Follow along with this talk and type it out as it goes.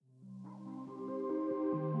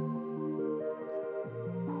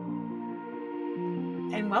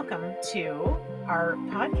and welcome to our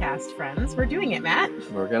podcast, friends. We're doing it, Matt.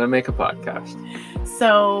 We're going to make a podcast.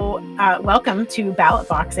 So, welcome to Ballot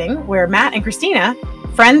Boxing, where Matt and Christina,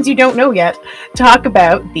 friends you don't know yet, talk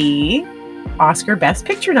about the Oscar Best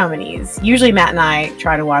Picture nominees. Usually, Matt and I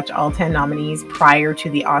try to watch all 10 nominees prior to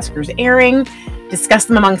the Oscars airing, discuss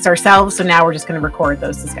them amongst ourselves. So now we're just going to record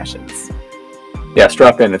those discussions. Yeah,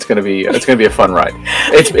 strap in. It's gonna be a fun ride.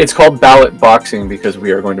 It's called Ballot Boxing because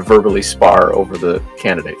we are going to verbally spar over the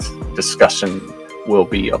candidates. Discussion will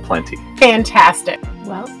be aplenty. Fantastic.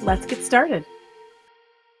 Well, let's get started.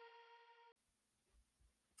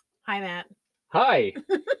 Hi, Matt. Hi.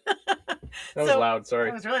 That was loud. Sorry.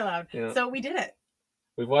 That was really loud. Yeah. So we did it.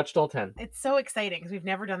 We've watched all 10. It's so exciting because we've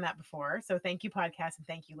never done that before. So thank you, podcast, and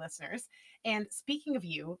thank you, listeners. And speaking of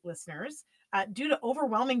you, listeners, due to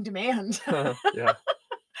overwhelming demand, Yeah.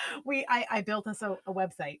 I built us a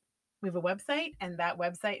website. We have a website, and that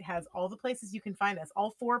website has all the places you can find us,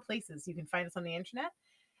 all 4 places you can find us on the internet,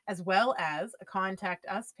 as well as a contact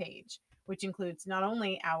us page, which includes not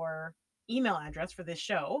only our email address for this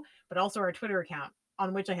show, but also our Twitter account,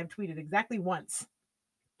 on which I have tweeted exactly once.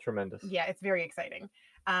 Tremendous. Yeah, it's very exciting.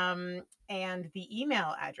 And the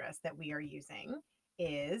email address that we are using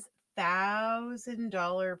is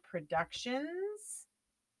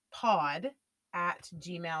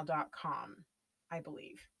 $1,000productionspod@gmail.com, I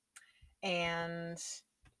believe. And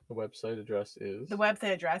the website address is bit.ly,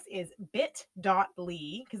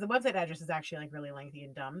 because the website address is actually like really lengthy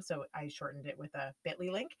and dumb, so I shortened it with a bit.ly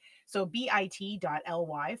link. So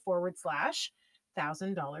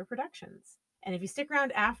bit.ly/$1,000 productions. And if you stick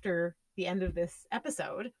around after the end of this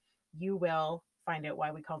episode, you will find out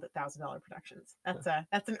why we called it $1,000 Productions. That's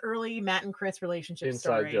an early Matt and Chris relationship inside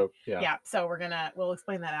story. joke. Yeah. So we'll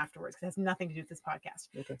explain that afterwards because it has nothing to do with this podcast.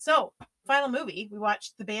 Okay. So final movie, we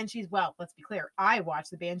watched the Banshees. Well, let's be clear. I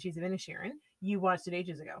watched the Banshees of Inisherin. You watched it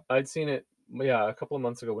ages ago. I'd seen it, a couple of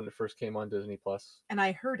months ago when it first came on Disney Plus. And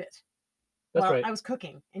I heard it. That's right. I was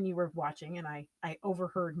cooking and you were watching, and I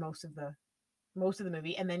overheard most of the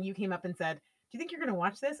movie, and then you came up and said, "Do you think you're going to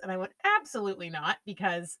watch this?" And I went, "Absolutely not,"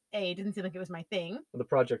 because A, it didn't seem like it was my thing. The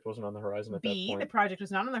project wasn't on the horizon at that point. B, the project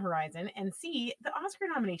was not on the horizon, and C, the Oscar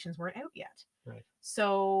nominations weren't out yet. Right.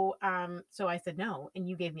 So I said no, and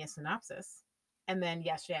you gave me a synopsis, and then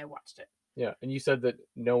yesterday I watched it. Yeah, and you said that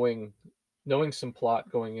knowing some plot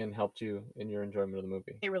going in helped you in your enjoyment of the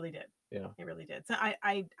movie. It really did. Yeah, it really did. So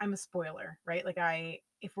I'm a spoiler, right? Like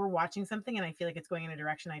if we're watching something and I feel like it's going in a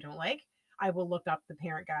direction I don't like, I will look up the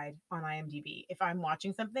parent guide on IMDb. If I'm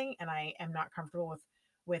watching something and I am not comfortable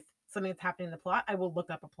with something that's happening in the plot, I will look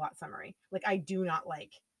up a plot summary. Like, I do not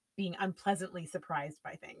like being unpleasantly surprised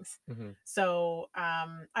by things. Mm-hmm. So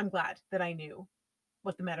I'm glad that I knew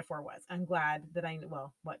what the metaphor was. I'm glad that I knew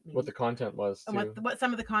what the content was too. What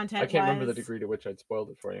some of the content. I can't remember the degree to which I'd spoiled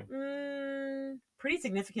it for you. Pretty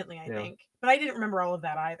significantly, I think, but I didn't remember all of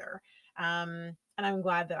that either. And I'm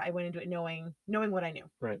glad that I went into it knowing what I knew.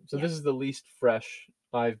 Right. So this is the least fresh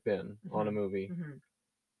I've been on a movie. Mm-hmm.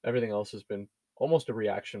 Everything else has been almost a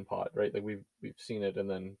reaction pod, right? Like we've seen it and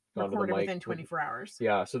then gone to the mic within 24 hours.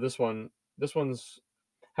 Yeah. So this one's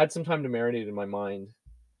had some time to marinate in my mind.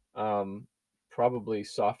 Probably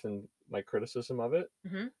softened my criticism of it.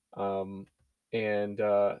 Mm-hmm. And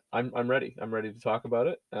I'm ready. I'm ready to talk about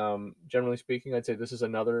it. Generally speaking, I'd say this is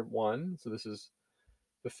another one. So this is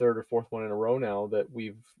the 3rd or 4th one in a row now that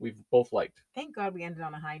we've both liked. Thank God we ended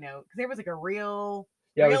on a high note, because there was like a real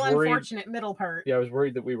unfortunate middle part. Yeah, I was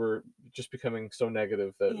worried that we were just becoming so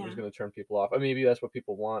negative that it was going to turn people off. I mean, maybe that's what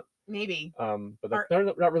people want. Maybe. But that's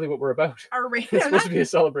not really what we're about. It's supposed to be a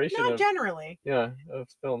celebration. Not generally. Yeah, of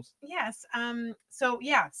films. Yes. So I'm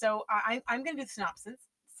going to do the synopsis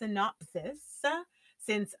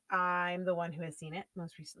since I'm the one who has seen it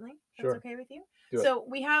most recently. That's okay with you? So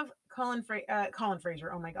we have Colin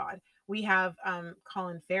Fraser. Oh my God. We have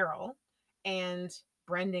Colin Farrell and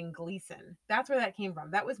Brendan Gleeson. That's where that came from.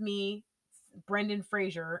 That was me, Brendan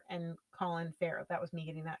Fraser and Colin Farrell. That was me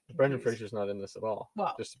getting that confused. Brendan Fraser's not in this at all.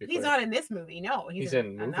 Well, just to be he's clear. not in this movie. No, he's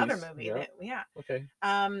in another movie. Yeah. Okay.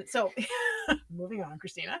 So moving on,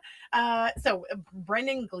 Christina. So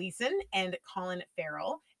Brendan Gleeson and Colin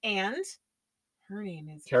Farrell, and her name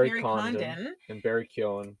is Carrie Condon and Barry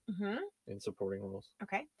Keoghan in supporting roles.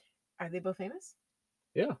 Okay. Are they both famous?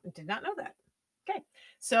 Yeah. I did not know that. Okay.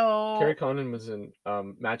 So Carrie Condon was in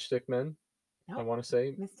Matchstick Men. I want to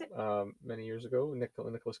say missed it. Many years ago,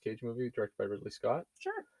 Nicolas Cage movie directed by Ridley Scott.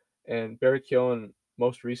 Sure. And Barry Keoghan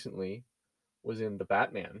most recently was in The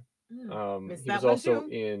Batman. He was also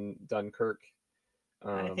in Dunkirk.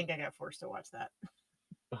 I think I got forced to watch that.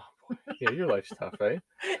 Oh boy. Yeah, your life's tough, right?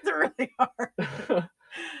 It's really hard.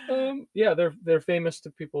 Yeah, they're famous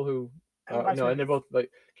to people who, Watch no, and they're movies. both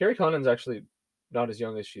like Carrie Condon's actually not as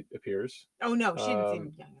young as she appears. Oh no, she didn't Um,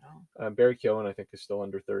 seem young at all. Barry Keoghan, I think, is still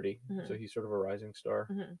under 30, so Hmm. he's sort of a rising star.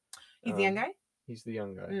 Hmm. He's the young Um, guy. he's the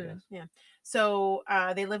young guy, yes. Yeah. So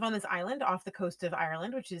they live on this island off the coast of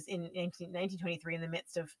Ireland, which is in 1923 in the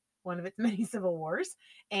midst of one of its many civil wars.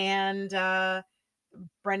 And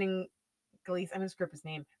Brendan Gleeson, I'm going to screw up his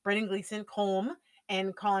name. Brendan Gleeson, Colm,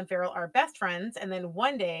 and Colin Farrell are best friends. And then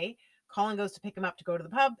one day, Colin goes to pick him up to go to the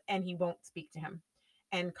pub, and he won't speak to him.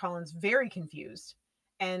 And Colin's very confused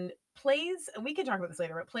and plays, we can talk about this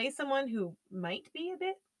later, but plays someone who might be a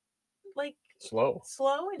bit like Slow.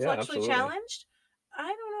 slow, Yeah, intellectually absolutely. challenged. I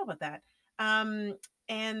don't know about that. Um,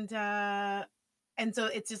 and uh, and so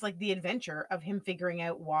it's just like the adventure of him figuring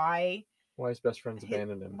out Why his best friends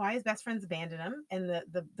abandoned him. why his best friends abandoned him, and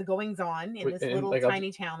the goings on in this And little like,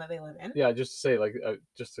 tiny town that they live in. yeah, just to say, like,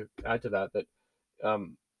 just to add to that, that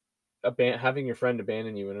um, having your friend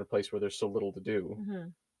abandon you in a place where there's so little to do Mm-hmm.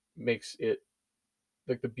 makes it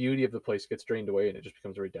like the beauty of the place gets drained away and it just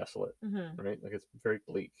becomes very desolate, Mm-hmm. right? Like it's very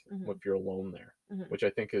bleak Mm-hmm. if you're alone there, Mm-hmm. which I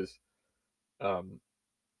think is um,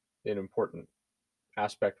 an important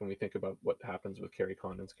aspect when we think about what happens with Carrie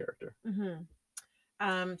Condon's character.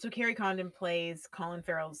 Mm-hmm. So Carrie Condon plays Colin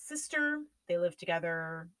Farrell's sister. They live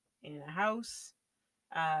together in a house.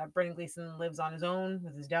 Brendan Gleeson lives on his own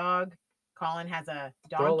with his dog. Colin has a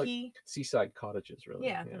They're all like donkey. seaside cottages, really.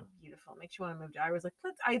 Yeah, Yeah. they're beautiful. Makes you want to move to. I was like,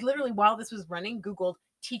 I literally while this was running, Googled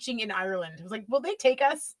teaching in Ireland. I was like, will they take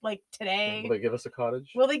us like Will today? they give us a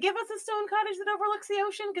cottage? Will they give us a stone cottage that overlooks the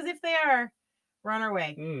ocean? Because if they are, we're on our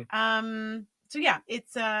way. Mm. So yeah,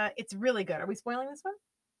 it's really good. Are we spoiling this one?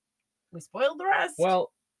 We spoiled the rest.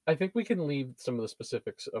 Well, I think we can leave some of the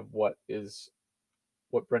specifics of what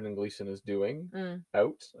Brendan Gleeson is doing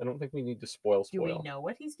out. I don't think we need to spoil. Do we know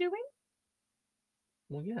what he's doing?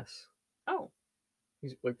 Well, yes. Oh.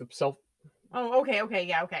 He's like the self. Oh, okay,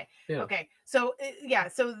 yeah, okay, Yeah. okay. So yeah,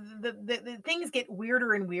 so the things get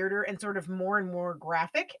weirder and weirder and sort of more and more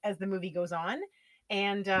graphic as the movie goes on,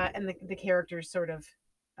 and the characters sort of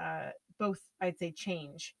both I'd say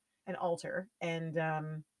change and alter, and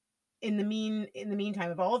in the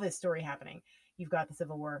meantime of all this story happening, you've got the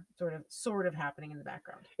Civil War sort of happening in the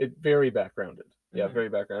background. It very backgrounded. Yeah, Mm-hmm. very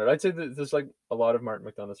backgrounded. I'd say that there's like a lot of Martin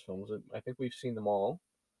McDonagh's films. I think we've seen them all.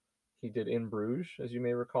 He did In Bruges, as you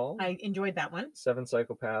may recall. I enjoyed that one. Seven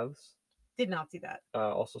Psychopaths. Did not see that.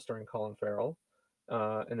 Also starring Colin Farrell.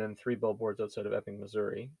 And then Three Billboards Outside of Ebbing,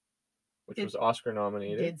 Missouri, which was Oscar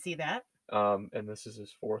nominated. Did see that. And this is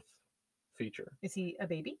his fourth feature. Is he a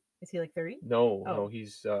baby? Is he like 30? No,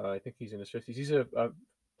 he's I think he's in his 50s. He's a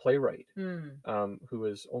playwright Mm. who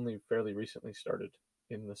has only fairly recently started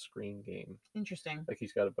in the screen game. Interesting. Like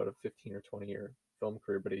he's got about a 15 or 20-year film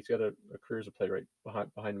career, but he's got a career as a playwright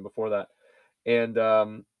behind him before that. And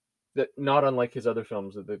that not unlike his other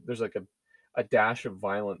films, there's like a dash of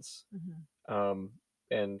violence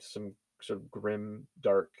and some sort of grim,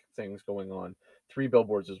 dark things going on. Three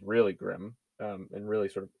Billboards is really grim and really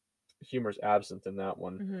sort of humor's absent in that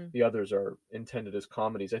one. The others are intended as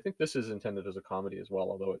comedies. I think this is intended as a comedy as well,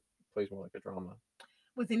 although it plays more like a drama.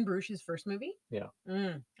 Was In Bruges' first movie? Yeah.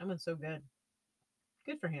 That one's so good.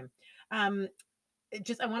 Good for him. I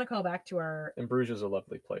want to call back to our. And Bruges is a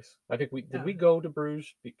lovely place. I think we go to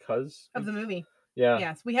Bruges because of the movie. Yeah.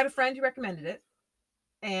 Yes, we had a friend who recommended it,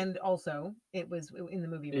 and also it was in the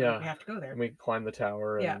movie. We have to go there. And we climbed the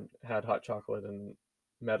tower and had hot chocolate and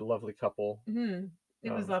met a lovely couple.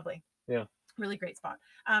 It was lovely. Yeah. Really great spot.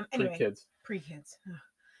 Anyway, pre-kids.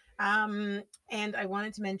 And I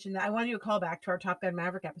wanted to mention that I wanted to call back to our Top Gun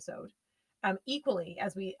Maverick episode. Equally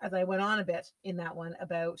as I went on a bit in that one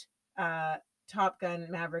about Top Gun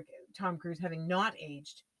Maverick, Tom Cruise having not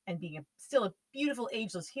aged and being still a beautiful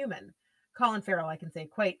ageless human. Colin Farrell, I can say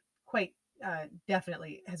quite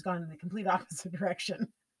definitely has gone in the complete opposite direction.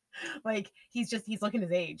 Like he's looking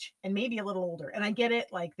his age and maybe a little older. And I get it,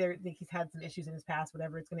 like he's had some issues in his past,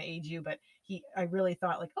 whatever, it's going to age you. But I really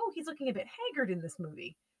thought like, oh, he's looking a bit haggard in this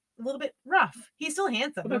movie, a little bit rough. He's still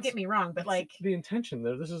handsome. Don't get me wrong, but like the intention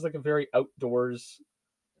there. This is like a very outdoors,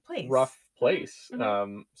 rough place.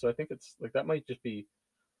 So I think it's like that might just be.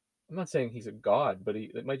 I'm not saying he's a god, but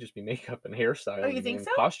it might just be makeup and hairstyling and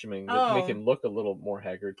costuming that make him look a little more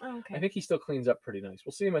haggard. Oh, okay. I think he still cleans up pretty nice.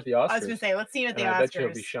 We'll see him at the Oscars. I was going to say, let's see him at the Oscars. I bet you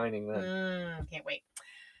he'll be shining then. Can't wait.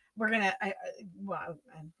 We're gonna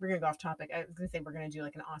go off topic. I was gonna say we're gonna do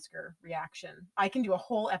like an Oscar reaction. I can do a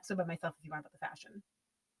whole episode by myself if you want about the fashion.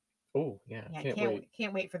 Oh yeah,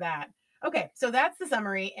 can't wait for that. Okay, so that's the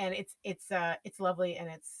summary, and it's lovely, and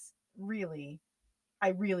it's really, I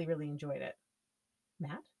really enjoyed it.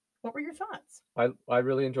 Matt? What were your thoughts? I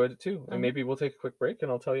really enjoyed it too, and maybe we'll take a quick break,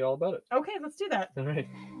 and I'll tell you all about it. Okay, let's do that. All right.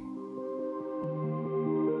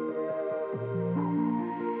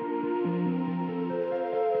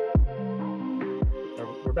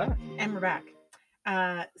 We're back. And we're back.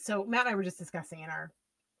 So Matt and I were just discussing in our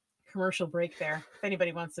commercial break there. If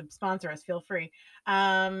anybody wants to sponsor us, feel free. We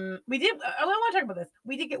did. I want to talk about this.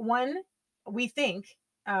 We did get one. We think,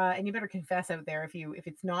 and you better confess out there if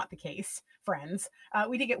it's not the case, friends.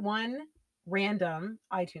 We did get one random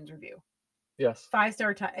iTunes review. Yes.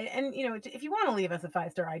 5-star and if you want to leave us a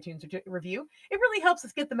 5-star iTunes review, it really helps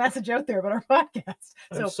us get the message out there about our podcast.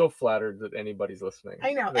 I'm so flattered that anybody's listening.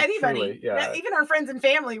 I know, like, anybody, truly, yeah. Even our friends and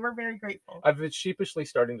family, we're very grateful. I've been sheepishly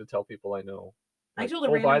starting to tell people I know. Like, I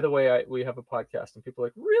told by the way, we have a podcast, and people are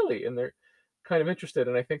like, really? And they're kind of interested,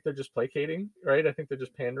 and I think they're just placating, right? I think they're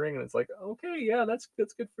just pandering, and it's like, okay, yeah, that's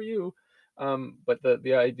good for you. But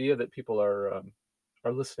the idea that people are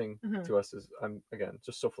listening to us is, I'm again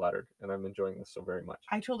just so flattered, and I'm enjoying this so very much.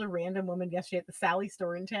 I told a random woman yesterday at the Sally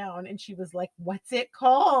store in town, and she was like, "What's it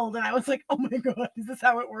called?" And I was like, "Oh my god, is this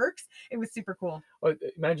how it works?" It was super cool. Well,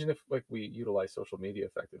 imagine if we utilize social media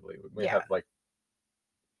effectively. We have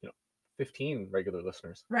 15 regular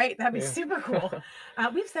listeners. Right, that'd be super cool.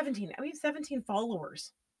 We have 17. We have 17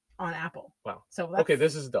 followers on Apple. Wow. So okay,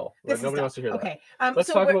 this is dull. Nobody wants to hear that. Okay.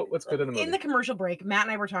 Let's talk about what's good in the movie. In the commercial break, Matt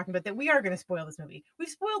and I were talking about that we are going to spoil this movie. We've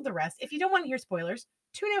spoiled the rest. If you don't want to hear spoilers,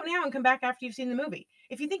 tune out now and come back after you've seen the movie.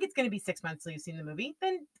 If you think it's going to be 6 months till you've seen the movie,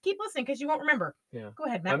 then keep listening because you won't remember. Yeah. Go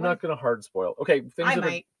ahead, Matt. I'm not going to hard spoil. Okay. I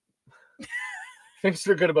might. Things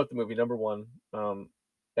that are good about the movie. Number one,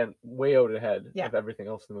 and way out ahead of everything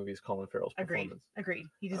else in the movie is Colin Farrell's performance. Agreed.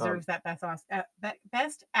 He deserves that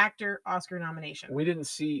best actor Oscar nomination. We didn't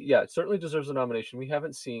see, certainly deserves a nomination. We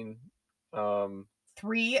haven't seen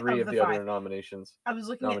three of the other nominations. I was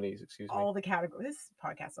looking at all the categories. This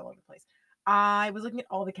podcast all over the place. I was looking at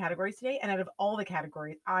all the categories today, and out of all the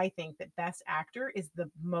categories, I think that best actor is the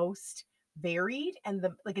most varied, and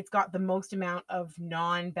it's got the most amount of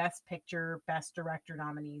non-best picture, best director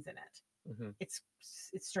nominees in it. Mm-hmm. It's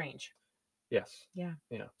strange. Yes. Yeah.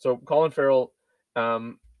 So Colin Farrell,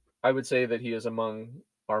 I would say that he is among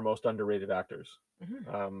our most underrated actors.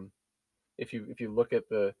 Mm-hmm. If you look at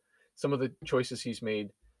some of the choices he's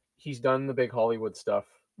made, he's done the big Hollywood stuff.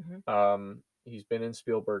 Mm-hmm. He's been in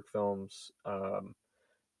Spielberg films,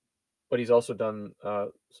 but he's also done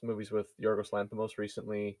some movies with Yorgos Lanthimos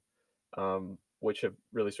recently, which have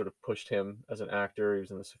really sort of pushed him as an actor. He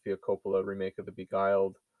was in the Sofia Coppola remake of The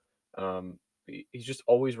Beguiled. He's just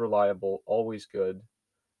always reliable, always good,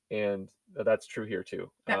 and that's true here too.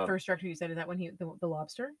 That first director you said, is that when the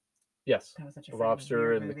Lobster? Yes, that was such a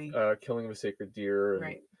Lobster and movie. The Killing of a Sacred Deer. And,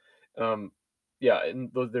 right.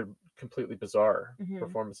 And they're completely bizarre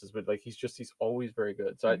performances, but he's always very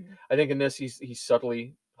good. So I think in this he's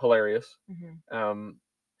subtly hilarious.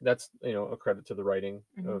 That's a credit to the writing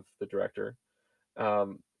of the director.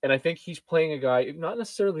 And I think he's playing a guy, not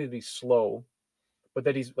necessarily that he's slow, but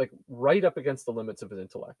that he's right up against the limits of his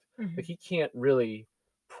intellect. He can't really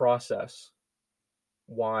process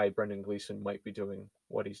why Brendan Gleeson might be doing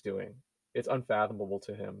what he's doing. It's unfathomable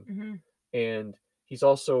to him. And he's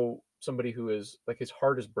also somebody who is his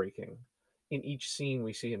heart is breaking. In each scene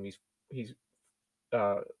we see him, he's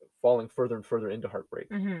falling further and further into heartbreak,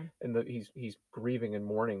 and he's grieving and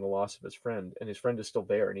mourning the loss of his friend, and his friend is still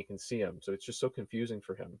there and he can see him. So it's just so confusing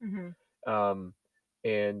for him.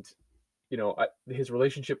 And his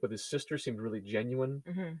relationship with his sister seemed really genuine.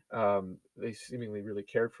 They seemingly really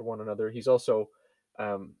cared for one another. He's also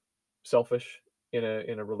selfish in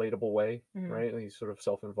a relatable way, right? And he's sort of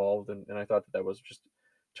self-involved, and I thought that was just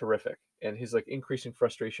terrific. And his increasing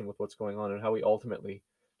frustration with what's going on and how he ultimately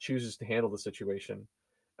chooses to handle the situation,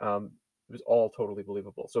 it was all totally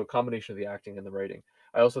believable. So a combination of the acting and the writing.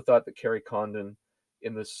 I also thought that Carrie Condon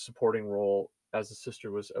in this supporting role as the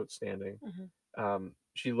sister was outstanding.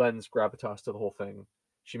 She lends gravitas to the whole thing.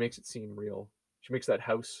 She makes it seem real. She makes that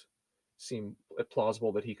house seem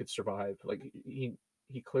plausible that he could survive.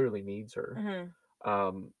 He clearly needs her.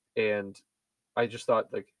 And I just thought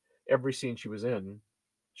every scene she was in,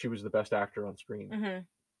 she was the best actor on screen.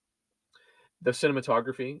 The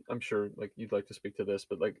cinematography, I'm sure you'd like to speak to this,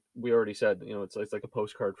 but we already said, it's like a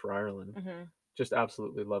postcard for Ireland. Just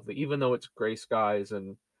absolutely lovely, even though it's gray skies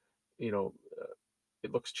and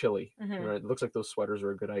it looks chilly. Right? It looks like those sweaters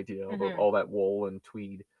are a good idea, all that wool and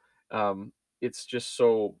tweed. It's just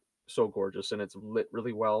so gorgeous, and it's lit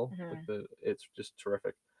really well. It's just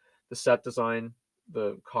terrific. The set design,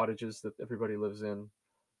 the cottages that everybody lives in,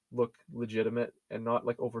 look legitimate and not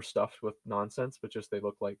overstuffed with nonsense, but just they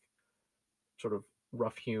look like sort of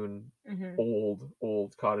rough-hewn,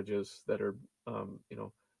 old cottages that are,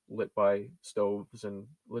 lit by stoves and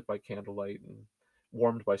lit by candlelight and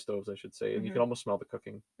warmed by stoves, I should say, and you can almost smell the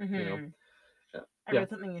cooking. I read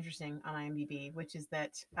something interesting on IMDb, which is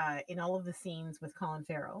that in all of the scenes with Colin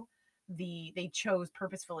Farrell, they chose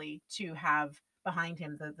purposefully to have behind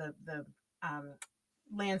him the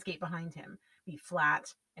landscape behind him be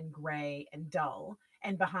flat and gray and dull,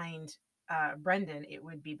 and behind Brendan, it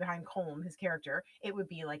would be behind Colm, his character, it would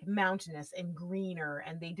be like mountainous and greener,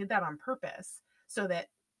 and they did that on purpose so that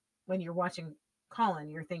when you're watching Colin,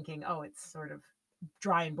 you're thinking, oh, it's sort of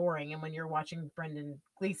dry and boring, and when you're watching Brendan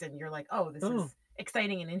Gleeson, you're like, oh, this is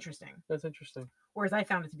exciting and interesting. That's interesting. Whereas I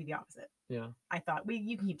found it to be the opposite. Yeah. I thought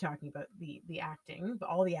you can keep talking about the acting, but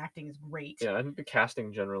all the acting is great. Yeah, I think the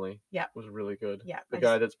casting generally was really good. Yeah. The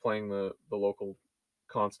guy that's playing the local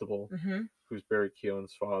constable, who's Barry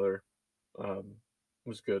Keoghan's father,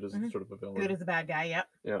 was good as sort of a villain. Good as a bad guy, yep.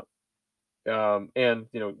 Yeah. And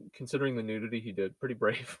considering the nudity he did, pretty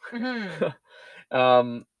brave. The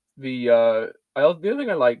other thing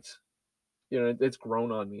I liked, it's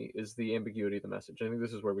grown on me, is the ambiguity of the message. I think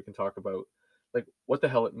this is where we can talk about like what the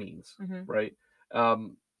hell it means, right?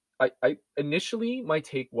 I initially, my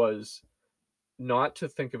take was not to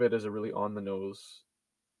think of it as a really on the nose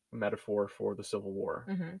metaphor for the Civil War,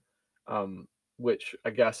 which I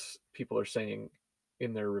guess people are saying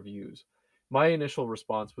in their reviews. My initial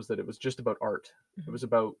response was that it was just about art. It was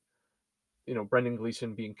about, Brendan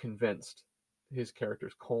Gleeson being convinced, his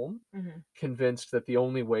character's Colm, convinced that the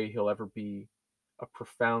only way he'll ever be a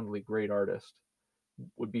profoundly great artist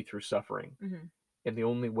would be through suffering. And the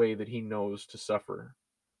only way that he knows to suffer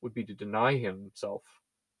would be to deny himself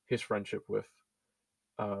his friendship with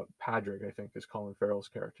Padraig, I think, is Colin Farrell's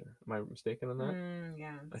character. Am I mistaken on that?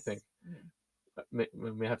 Yeah. I think.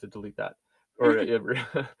 We may have to delete that or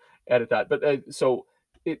edit that. But so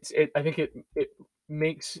I think it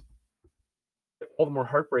makes it all the more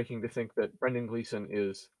heartbreaking to think that Brendan Gleeson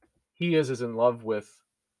is as in love with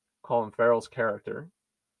Colin Farrell's character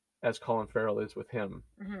as Colin Farrell is with him,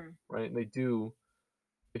 right? And they've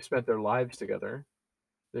spent their lives together.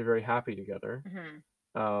 They're very happy together.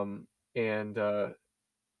 And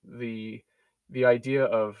the idea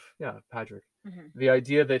of Patrick, the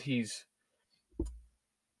idea that he's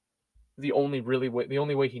the only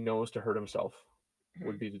way he knows to hurt himself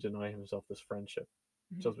would be to deny himself this friendship.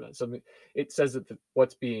 So something, it says that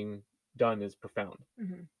what's being done is profound.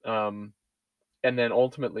 And then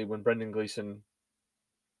ultimately, when Brendan Gleeson,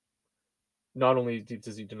 not only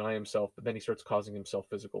does he deny himself, but then he starts causing himself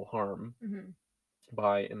physical harm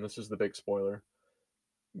by, and this is the big spoiler,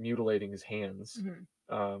 mutilating his hands,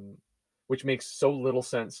 which makes so little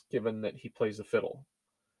sense given that he plays the fiddle.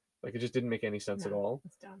 Like, it just didn't make any sense at all.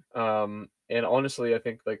 And honestly, I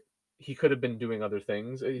think like he could have been doing other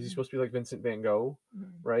things. He's supposed to be like Vincent Van Gogh,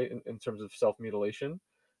 right? In terms of self-mutilation.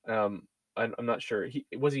 I'm not sure.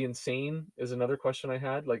 Was he insane is another question I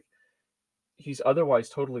had. Like, he's otherwise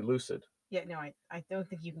totally lucid. Yeah, no, I don't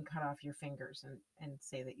think you can cut off your fingers and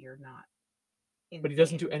say that you're not insane. But he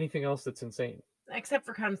doesn't do anything else that's insane. Except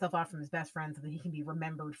for cut himself off from his best friend so that he can be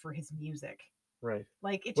remembered for his music. Right.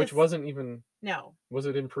 Like, it just, which wasn't even. No. Was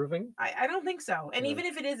it improving? I don't think so. And even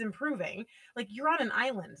if it is improving, like, you're on an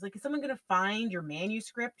island. Like, is someone going to find your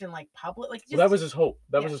manuscript and like publish? Like, well, that was his hope.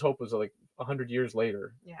 That was his hope, was like 100 years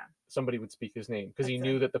later. Yeah. Somebody would speak his name because he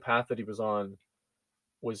knew that the path that he was on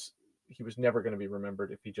was. He was never going to be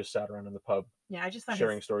remembered if he just sat around in the pub. Yeah, I just thought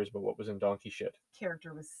sharing stories about what was in donkey shit.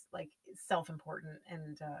 Character was like self-important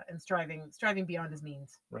and striving beyond his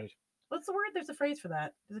means. Right. What's the word? There's a phrase for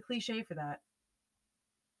that. There's a cliche for that.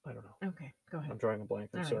 I don't know. Okay, go ahead. I'm drawing a blank.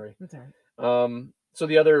 I'm sorry. That's all right. So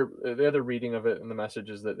the other reading of it and the message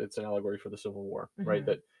is that it's an allegory for the Civil War, right?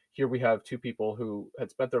 That here we have two people who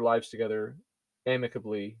had spent their lives together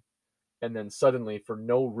amicably, and then suddenly, for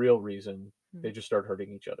no real reason, they just start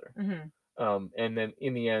hurting each other. And then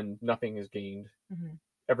in the end, nothing is gained.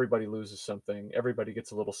 Everybody loses something. Everybody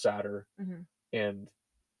gets a little sadder, and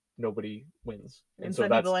nobody wins. And so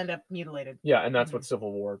people end up mutilated. Yeah, and that's what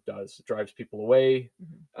Civil War does. It drives people away,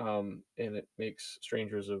 and it makes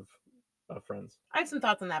strangers of friends. I have some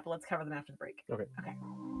thoughts on that, but let's cover them after the break. Okay.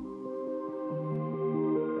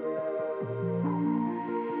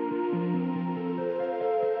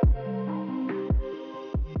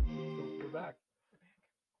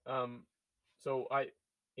 So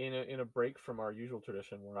in a break from our usual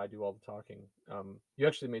tradition where I do all the talking, you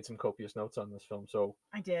actually made some copious notes on this film. So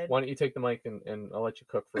I did. Why don't you take the mic and I'll let you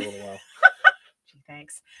cook for a little while. Gee,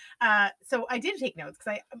 thanks. So I did take notes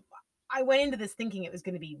because I went into this thinking it was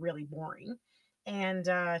going to be really boring. and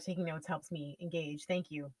taking notes helps me engage.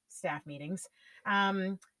 Thank you, staff meetings.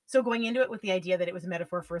 So going into it with the idea that it was a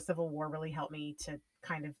metaphor for a civil war really helped me to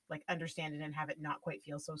kind of like understand it and have it not quite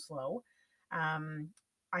feel so slow. Um,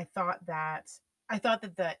 I thought that I thought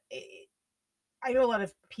that I know a lot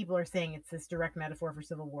of people are saying it's this direct metaphor for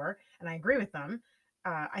civil war, and I agree with them.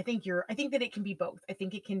 I think that it can be both. I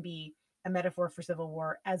think it can be a metaphor for civil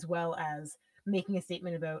war as well as making a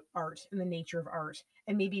statement about art and the nature of art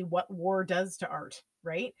and maybe what war does to art,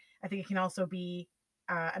 right? I think it can also be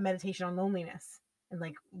a meditation on loneliness and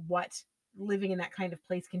like what living in that kind of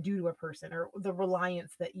place can do to a person, or the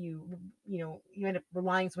reliance that you end up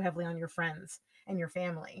relying so heavily on your friends and your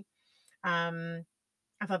family. um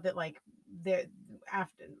I thought that like the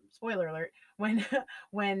after spoiler alert, when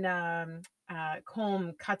when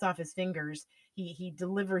Colm cuts off his fingers, he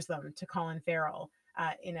delivers them to Colin Farrell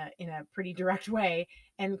in a pretty direct way.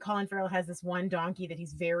 And Colin Farrell has this one donkey that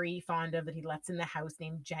he's very fond of that he lets in the house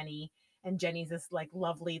named Jenny, and Jenny's this like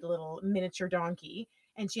lovely little miniature donkey.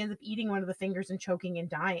 And she ends up eating one of the fingers and choking and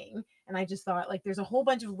dying. And I just thought like there's a whole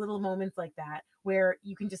bunch of little moments like that where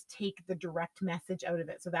you can just take the direct message out of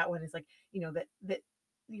it. So that one is like, that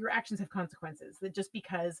your actions have consequences, that just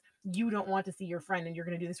because you don't want to see your friend and you're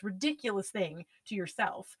going to do this ridiculous thing to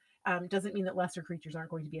yourself, doesn't mean that lesser creatures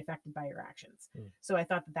aren't going to be affected by your actions. So I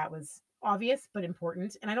thought that that was obvious but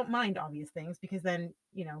important, and I don't mind obvious things because then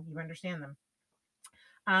you understand them.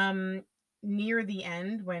 um Near the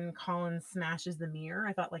end when Colin smashes the mirror,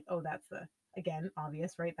 I thought like, oh, that's the, again,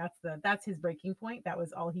 obvious, right? That's his breaking point. That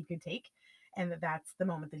was all he could take. And that's the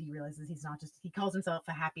moment that he realizes he's not just, he calls himself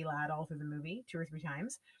a happy lad all through the movie 2 or 3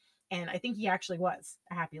 times. And I think he actually was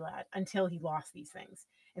a happy lad until he lost these things.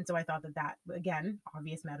 And so I thought that that, again,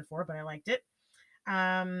 obvious metaphor, but I liked it.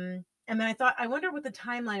 And then I thought, I wonder what the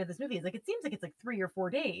timeline of this movie is. Like, it seems like it's like 3 or 4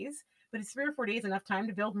 days, but is 3 or 4 days enough time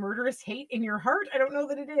to build murderous hate in your heart? I don't know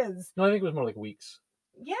that it is. No, I think it was more like weeks.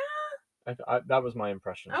 Yeah. That was my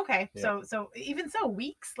impression. Okay. Yeah. So even so,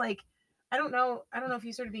 weeks. Like, I don't know. I don't know if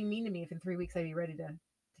you started being mean to me if in 3 weeks I'd be ready to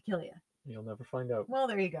kill you. You'll never find out. Well,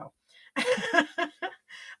 there you go.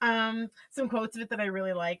 Some quotes of it that I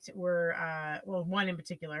really liked were, well, one in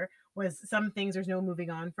particular was, "Some things there's no moving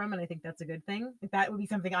on from," and I think that's a good thing. Like, that would be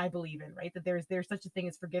something I believe in, right? That there's such a thing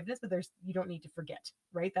as forgiveness, but you don't need to forget,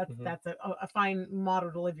 right? That's a fine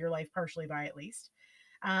motto to live your life partially by, at least.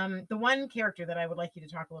 The one character that I would like you to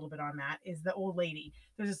talk a little bit on, Matt, is the old lady.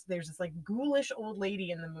 There's this like ghoulish old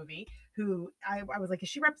lady in the movie who I was like, is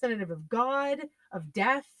she representative of God, of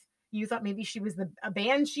death? You thought maybe she was a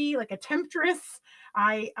banshee, like a temptress.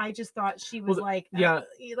 I just thought she was like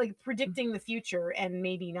predicting the future and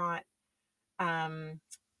maybe not. I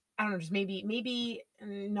don't know, just maybe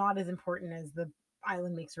not as important as the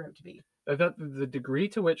island makes her out to be. I thought the degree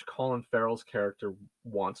to which Colin Farrell's character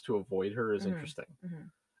wants to avoid her is Mm-hmm. interesting.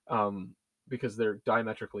 Mm-hmm. Because they're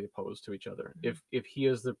diametrically opposed to each other. Mm-hmm. If he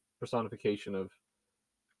is the personification of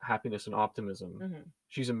happiness and optimism, Mm-hmm.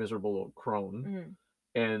 she's a miserable old crone. Mm-hmm.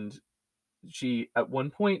 And she at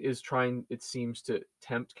one point is trying, it seems, to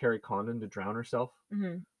tempt Carrie Condon to drown herself,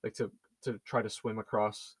 Mm-hmm. like to try to swim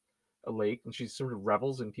across a lake, and she sort of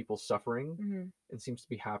revels in people's suffering Mm-hmm. and seems to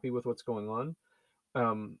be happy with what's going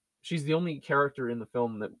on. She's the only character in the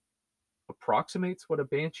film that approximates what a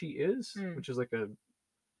banshee is, which is like a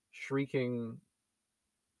shrieking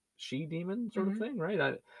she demon sort of thing,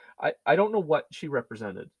 right? I don't know what she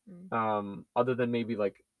represented, other than maybe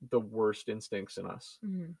like the worst instincts in us.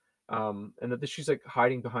 And that she's like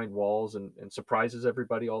hiding behind walls and surprises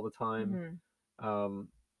everybody all the time.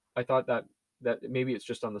 I thought that maybe it's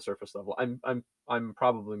just on the surface level. I'm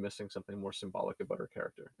probably missing something more symbolic about her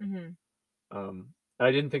character. And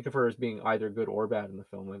I didn't think of her as being either good or bad in the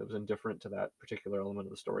film. Like, it was indifferent to that particular element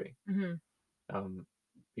of the story,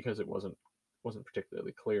 because it wasn't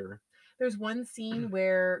particularly clear. There's one scene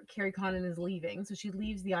where Carrie Condon is leaving, so she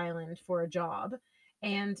leaves the island for a job,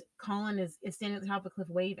 and Colin is standing at the top of the cliff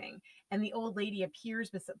waving, and the old lady appears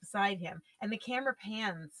beside him, and the camera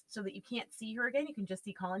pans so that you can't see her again. You can just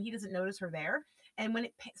see Colin. He doesn't notice her there, and when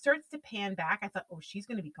it starts to pan back, I thought, oh, she's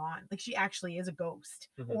going to be gone. Like, she actually is a ghost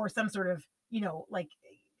or some sort of like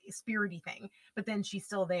spirity thing, but then she's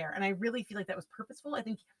still there, and I really feel like that was purposeful. I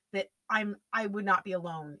think that I would not be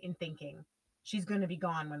alone in thinking she's going to be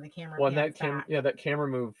gone when the camera Well, pans back. that camera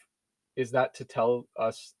move, is that to tell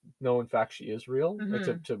us, no, in fact, she is real,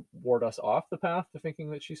 like to ward us off the path to thinking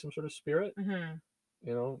that she's some sort of spirit,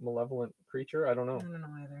 malevolent creature? I don't know. I don't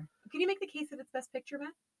know either. Can you make the case that it's Best Picture,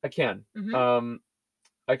 Matt? I can.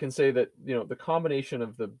 I can say that the combination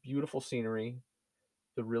of the beautiful scenery,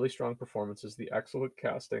 the really strong performances, the excellent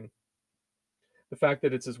casting, the fact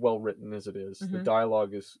that it's as well written as it is. The Mm-hmm.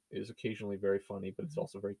 dialogue is occasionally very funny, but it's Mm-hmm.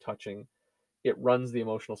 also very touching. It runs the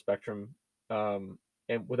emotional spectrum,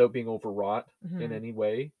 and without being overwrought in Mm-hmm. any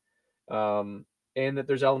way. Um, and that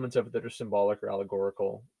there's elements of it that are symbolic or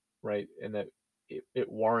allegorical, right? And that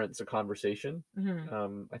it warrants a conversation.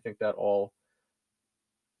 Mm-hmm. I think that all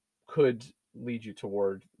could lead you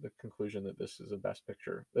toward the conclusion that this is a best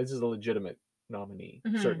picture. This is a legitimate nominee.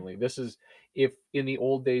 Mm-hmm. Certainly, this is, if in the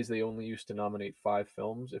old days they only used to nominate 5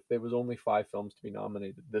 films. If there was only 5 films to be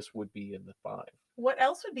nominated, this would be in the 5. What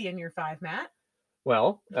else would be in your 5, Matt?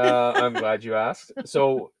 Well, I'm glad you asked.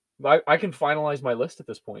 So I can finalize my list at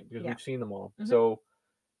this point because Yeah. we've seen them all. Mm-hmm. So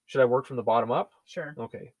should I work from the bottom up? Sure.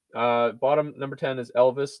 Okay. Bottom number 10 is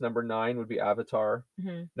Elvis. Number 9 would be Avatar.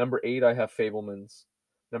 Mm-hmm. Number 8 I have Fablemans.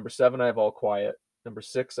 Number 7 I have All Quiet. Number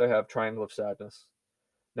 6 I have Triangle of Sadness.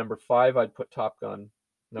 Number 5 I'd put Top Gun.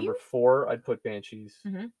 Number You. 4 I'd put Banshees.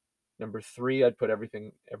 Mm-hmm. Number 3 I'd put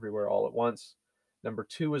Everything Everywhere All at Once. Number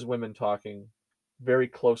 2 is Women Talking, very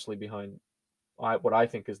closely behind what I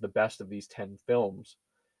think is the best of these 10 films,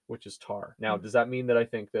 which is Tar. Now, does that mean that I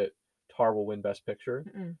think that Tar will win Best Picture?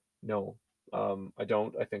 Mm-hmm. No, I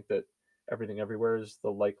don't. I think that Everything Everywhere is the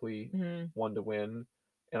likely Mm-hmm. one to win,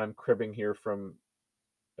 and I'm cribbing here from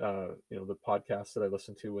the podcasts that I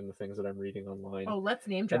listen to and the things that I'm reading online. Oh, let's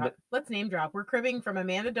name And drop. Let's name drop. We're cribbing from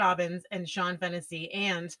Amanda Dobbins and Sean Fennessy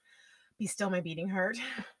and Be Still My Beating Heart.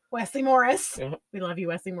 Wesley Morris. yeah, We love you,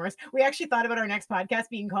 Wesley Morris. We actually thought about our next podcast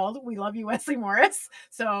being called We Love You, Wesley Morris.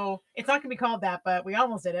 So it's not going to be called that, but we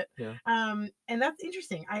almost did it. yeah. And that's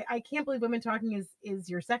interesting. I can't believe Women Talking is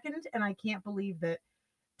your second, and I can't believe that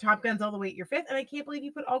Top Gun's all the way at your fifth, and I can't believe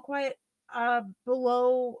you put All Quiet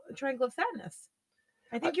below Triangle of Sadness.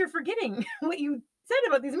 I think you're forgetting what you said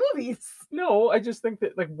about these movies. No, I just think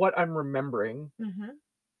that like what I'm remembering Mm-hmm.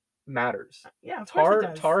 matters. Yeah, of course it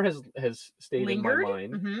does. Tar has stayed Lingered. in my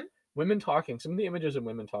mind. Mm-hmm. Women Talking, some of the images of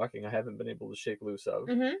Women Talking I haven't been able to shake loose of,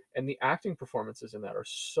 Mm-hmm. and the acting performances in that are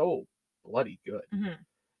so bloody good.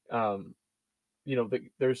 Mm-hmm. Um,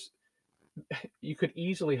 there's you could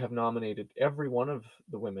easily have nominated every one of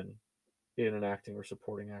the women in an acting or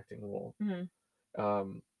supporting acting role.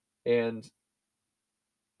 Mm-hmm. And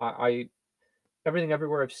I Everything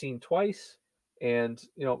Everywhere I've seen twice, and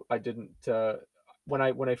I didn't when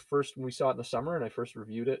we saw it in the summer and I first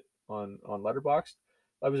reviewed it on Letterboxd,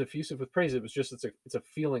 I was effusive with praise. It was just it's a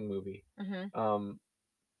feeling movie. Mm-hmm.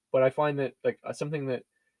 But I find that like something that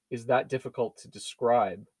is that difficult to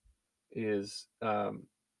describe is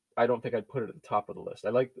I don't think I'd put it at the top of the list. I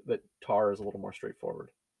like that Tar is a little more straightforward.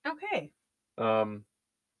 Okay. Um,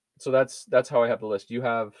 so that's how I have the list. Do you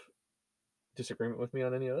have disagreement with me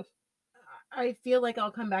on any of this? I feel like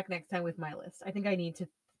I'll come back next time with my list. I think I need to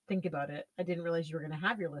think about it. I didn't realize you were going to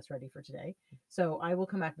have your list ready for today. So I will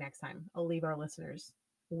come back next time. I'll leave our listeners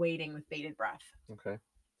waiting with bated breath. Okay.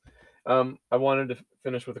 I wanted to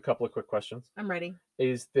finish with a couple of quick questions. I'm ready.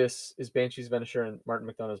 Is Banshees of Inisherin Martin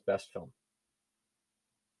McDonagh's best film?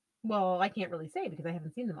 Well, I can't really say because I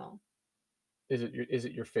haven't seen them all. Is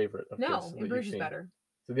it your favorite of No, his In that Bruges you've is seen? better.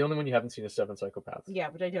 So the only one you haven't seen is Seven Psychopaths. Yeah,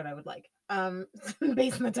 which I would like.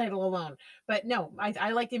 Based on the title alone. But no,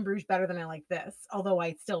 I liked In Bruges better than I like this. Although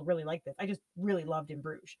I still really like this. I just really loved In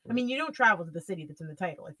Bruges. I mean, you don't travel to the city that's in the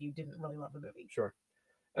title if you didn't really love the movie. Sure.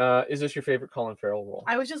 Is this your favorite Colin Farrell role?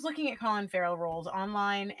 I was just looking at Colin Farrell roles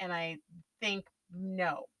online, and I think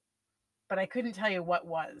no, but I couldn't tell you what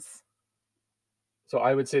was. So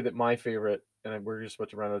I would say that my favorite, and we're just about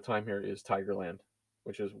to run out of time here, is Tigerland,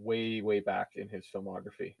 which is way, way back in his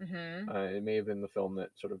filmography. Mm-hmm. It may have been the film that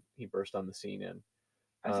sort of he burst on the scene in.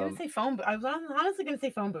 I was going to say phone booth. I was honestly going to say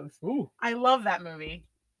phone booth. Ooh. I love that movie.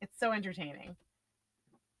 It's so entertaining.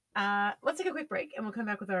 Let's take a quick break, and we'll come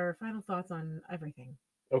back with our final thoughts on everything.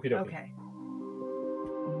 Okay. Okay.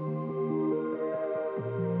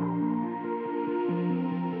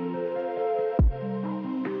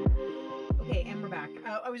 Okay, and we're back.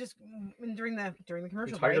 I was just during the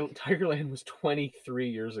commercial break. Tigerland was 23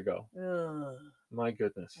 years ago. Ugh. My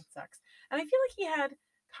goodness. That sucks. And I feel like he had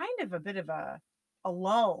kind of a bit of a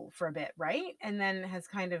lull for a bit, right? And then has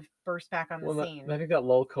kind of burst back on the scene. I think that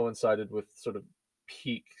lull coincided with sort of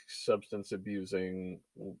peak substance abusing.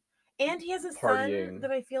 And he has a son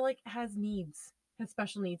that I feel like has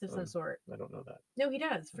special needs of some sort. I don't know that. No, he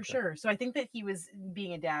does for sure. So I think that he was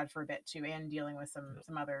being a dad for a bit too, and dealing with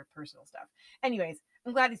some other personal stuff. Anyways,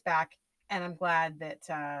 I'm glad he's back, and I'm glad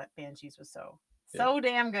that Banshees was so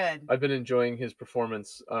damn good. I've been enjoying his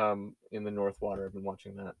performance in the North Water. I've been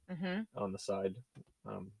watching that on the side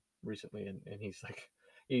recently, and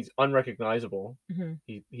he's unrecognizable. Mm-hmm.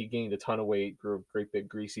 He gained a ton of weight, grew a great big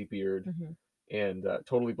greasy beard, and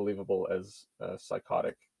totally believable as a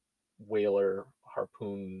psychotic whaler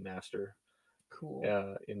harpoon master. Cool.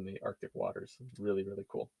 In the Arctic waters. Really, really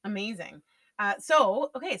cool. Amazing.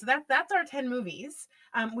 So that's our 10 movies.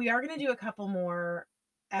 We are going to do a couple more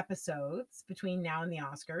episodes between now and the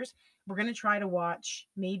Oscars. We're going to try to watch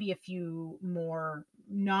maybe a few more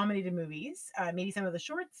nominated movies, maybe some of the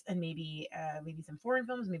shorts, and maybe some foreign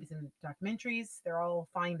films, maybe some documentaries. They're all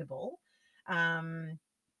findable. And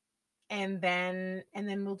then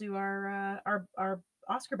we'll do our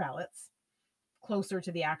Oscar ballots closer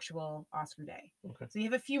to the actual Oscar day. Okay. So you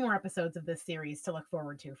have a few more episodes of this series to look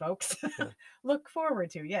forward to, folks. Yeah. Look forward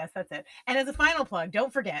to. Yes, that's it. And as a final plug,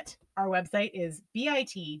 don't forget, our website is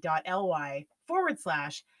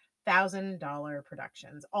bit.ly/$1,000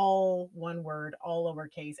 productions. All one word, all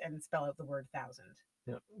lowercase, and spell out the word 1,000.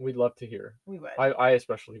 Yeah, we'd love to hear. We would. I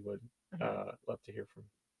especially would love to hear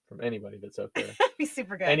from anybody that's out there. Be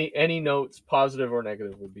super good. Any notes, positive or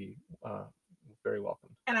negative, would be very welcome.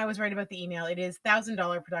 And I was right about the email. It is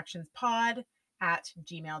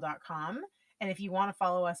 $1,000productionspod@gmail.com. And if you want to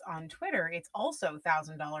follow us on Twitter, it's also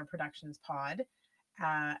 $1,000productionspod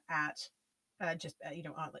on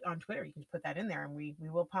Twitter. You can put that in there, and we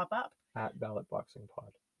will pop up at Ballot Boxing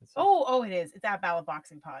Pod. It is. It's at Ballot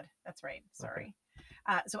Boxing Pod. That's right. Sorry.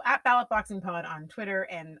 Okay. So at Ballot Boxing Pod on Twitter,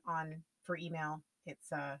 and for email, it's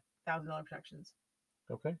 $1,000 Productions.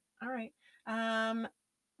 Okay. All right.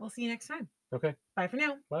 We'll see you next time. Okay. Bye for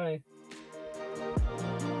now. Bye.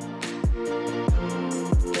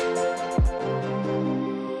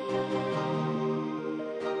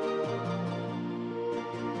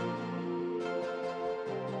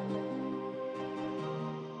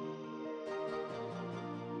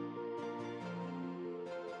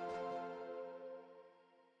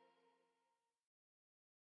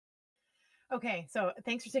 Okay, so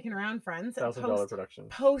thanks for sticking around, friends. $1,000 Productions.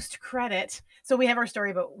 Post credit. So we have our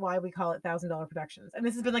story about why we call it $1,000 Productions, and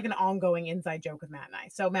this has been like an ongoing inside joke with Matt and I.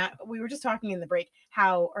 So Matt, we were just talking in the break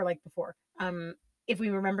before, if we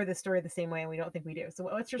remember the story the same way, and we don't think we do. So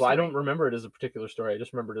what's your story? I don't remember it as a particular story. I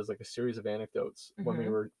just remember it as like a series of anecdotes when we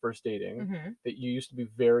were first dating that you used to be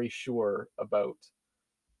very sure about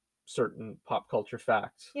certain pop culture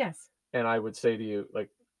facts. Yes. And I would say to you, like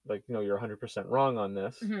you're 100% wrong on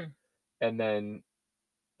this. And then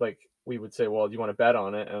like we would say, well, do you want to bet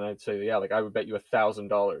on it? And I'd say, yeah, like I would bet you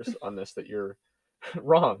 $1,000 on this that you're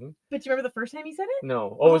wrong. But do you remember the first time you said it?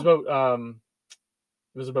 No. It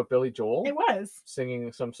was about Billy Joel. It was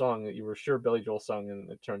singing some song that you were sure Billy Joel sung,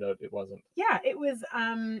 and it turned out it wasn't. Yeah, it was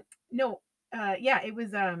it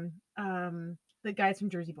was the guys from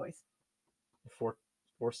Jersey Boys. Four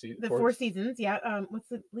Seasons. The Four Seasons, yeah. What's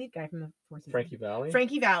the lead guy from the Four Seasons?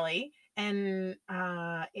 Frankie Valli, and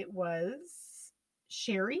it was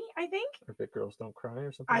Sherry, I think. Or Big Girls Don't Cry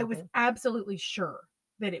or something. I was absolutely sure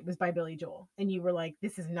that it was by Billy Joel, and you were like,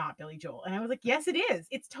 "This is not Billy Joel," and I was like, "Yes, it is.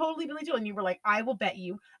 It's totally Billy Joel." And you were like, "I will bet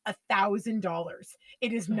you $1,000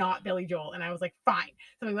 it is not Billy Joel," and I was like, "Fine."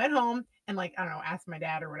 So we went home and asked my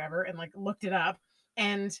dad or whatever, and looked it up,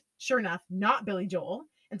 and sure enough, not Billy Joel.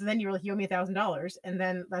 And so then you were like, "You owe me $1,000," and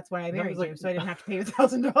then that's why I married you, so I didn't have to pay you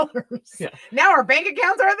 $1,000. Yeah. Now our bank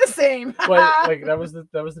accounts are the same. But that was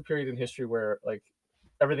the period in history where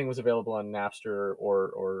everything was available on Napster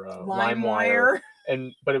or LimeWire,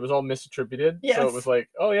 but it was all misattributed. Yes. So it was like,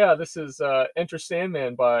 oh yeah, this is Enter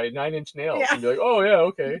Sandman by 9 Inch Nails, yeah. And be like, oh yeah,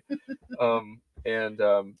 okay. I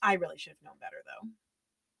really should have known better though.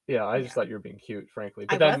 Yeah, I just thought you were being cute, frankly.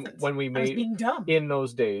 But then when we made being dumb in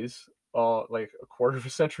those days, like a quarter of a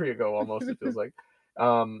century ago almost, it feels like,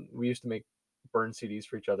 we used to make burn CDs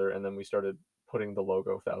for each other, and then we started putting the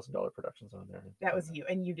logo $1,000 Productions on there. That was you,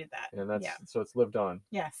 and you did that. And that's so it's lived on.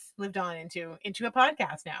 Yes, lived on into a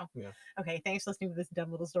podcast now. Yeah. Okay, thanks for listening to this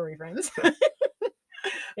dumb little story, friends.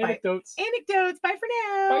 Anecdotes. Bye for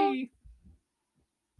now. Bye.